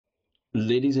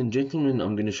Ladies and gentlemen,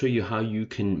 I'm going to show you how you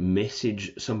can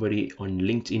message somebody on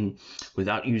LinkedIn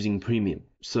without using premium.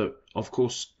 So, of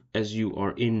course, as you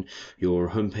are in your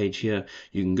homepage here,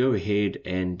 you can go ahead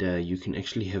and you can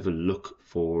actually have a look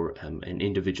for an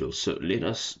individual. So let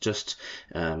us just,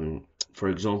 for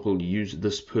example, use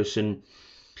this person.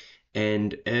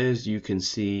 And as you can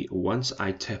see, once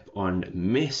I tap on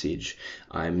message,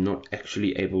 I'm not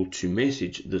actually able to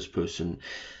message this person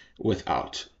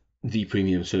without the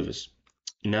premium service.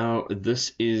 Now,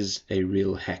 this is a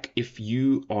real hack. If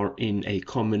you are in a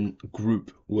common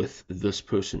group with this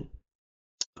person,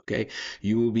 okay,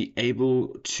 you will be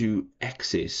able to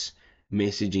access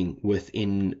messaging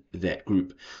within that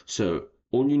group. So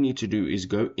all you need to do is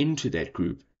go into that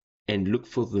group and look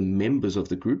for the members of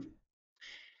the group.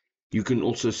 You can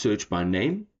also search by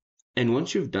name. And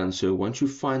once you've done so, once you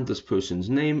find this person's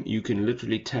name, you can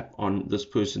literally tap on this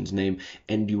person's name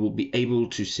and you will be able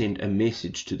to send a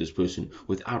message to this person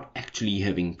without actually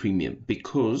having premium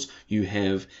because you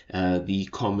have the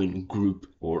common group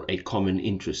or a common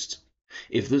interest.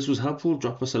 If this was helpful,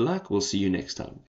 drop us a like. We'll see you next time.